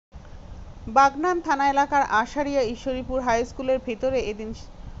বাগনান থানা এলাকার আশারিয়া ঈশ্বরীপুর হাই স্কুলের ভেতরে এদিন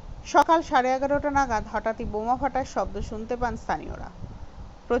সকাল 11:30টা নাগাদ হঠাৎই বোমা ফাটার শব্দ শুনতে পান স্থানীয়রা।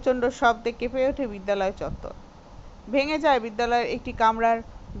 প্রচণ্ড শব্দে কেঁপে ওঠে বিদ্যালয় চত্বর। ভেঙে যায় বিদ্যালয়ের একটি কামরার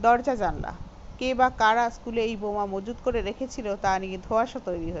দরজা জানলা। কে বা কারা স্কুলে এই বোমা মজুত করে রেখেছিল তা নিয়ে ধোঁয়াশা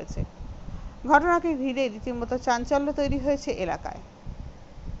তৈরি হয়েছে। ঘটনাকে ঘিরে রীতিমতো চাঞ্চল্য তৈরি হয়েছে এলাকায়।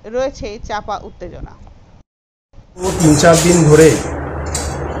 রয়েছে চাপা উত্তেজনা। 3-4 দিন ধরে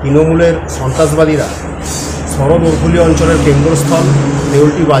তৃণমূলের সন্ত্রাসবাদীরা শরৎ-ওরকুলি অঞ্চলের কেন্দ্রস্থল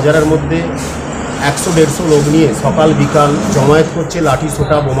দেউলটি বাজারের মধ্যে 100-150 লোক নিয়ে সকাল বিকাল জমায়েত করছে লাঠি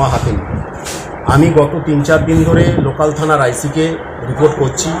সোটা বোমা হাতে। আমি গত 3-4 দিন ধরে লোকাল থানার আইসিকে রিপোর্ট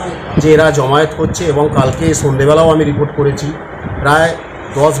করছি যে এরা জমায়েত করছে এবং কালকে সন্ধেবেলাও আমি রিপোর্ট করেছি প্রায়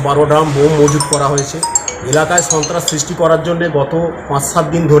 10-12 ড্রাম বোম মজুত করা হয়েছে। এলাকায় সন্ত্রাস সৃষ্টি করার জন্য গত 5-7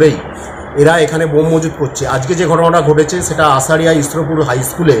 দিন ধরেই এরা এখানে বোম মজুত করছে। আজকে যে ঘটনাটা ঘটেছে সেটা আশারিয়া ঈশ্বরপুর হাই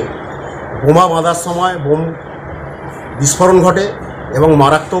স্কুলে বোমা বাঁধার সময় বোম বিস্ফোরণ ঘটে এবং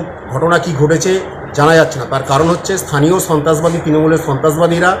মারাত্মক ঘটনা কি ঘটেছে জানা যাচ্ছে না। তার কারণ হচ্ছে স্থানীয় সন্ত্রাসবাদী তৃণমূলের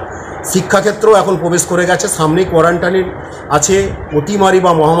সন্ত্রাসবাদীরা শিক্ষাক্ষেত্রেও এখন প্রবেশ করে গেছে। সামনেই কোয়ারেন্টাইন আছে, অতিমারি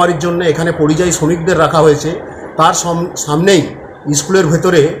বা মহামারীর জন্য এখানে পরিযায়ী শ্রমিকদের রাখা হয়েছে। তার সামনেই স্কুলের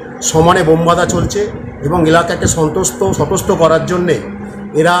ভেতরে সমানে বোম বাঁধা চলছে এবং এলাকাকে সতস্ত করার জন্যে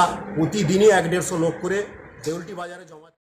এরা প্রতিদিনই 1-150 লোক করে দেউলটি বাজারে জমা